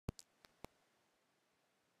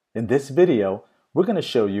In this video, we're going to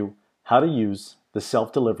show you how to use the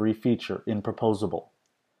self-delivery feature in Proposable.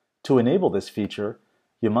 To enable this feature,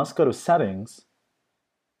 you must go to Settings,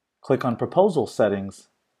 click on Proposal Settings,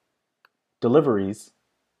 Deliveries,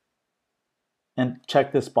 and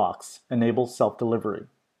check this box, Enable Self-Delivery.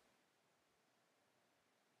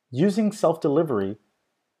 Using self-delivery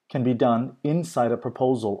can be done inside a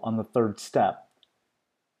proposal on the third step.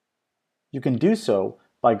 You can do so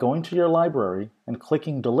by going to your library and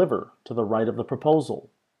clicking Deliver to the right of the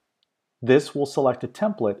proposal. This will select a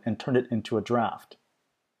template and turn it into a draft.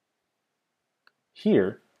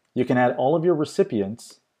 Here, you can add all of your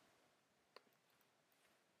recipients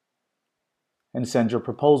and send your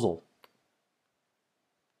proposal.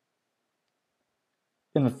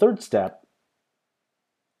 In the third step,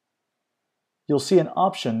 you'll see an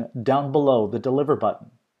option down below the Deliver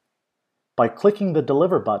button. By clicking the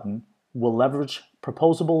Deliver button, we'll leverage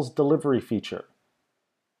Proposable's delivery feature.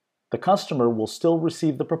 The customer will still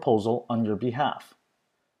receive the proposal on your behalf.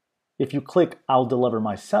 If you click I'll deliver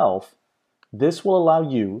myself, this will allow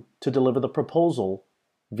you to deliver the proposal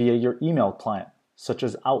via your email client, such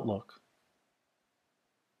as Outlook.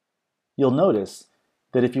 You'll notice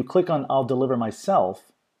that if you click on I'll deliver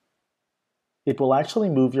myself, it will actually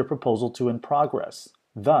move your proposal to in progress,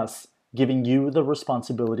 thus giving you the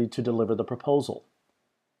responsibility to deliver the proposal.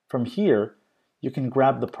 From here, you can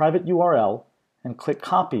grab the private URL and click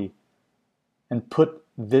Copy and put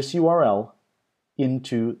this URL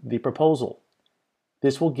into the proposal.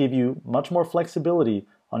 This will give you much more flexibility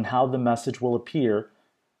on how the message will appear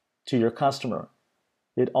to your customer.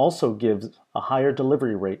 It also gives a higher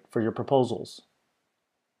delivery rate for your proposals.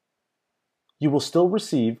 You will still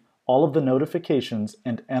receive all of the notifications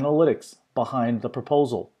and analytics behind the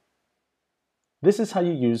proposal. This is how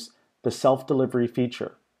you use the self-delivery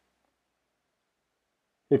feature.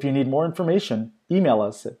 If you need more information, email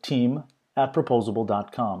us at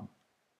team@proposable.com.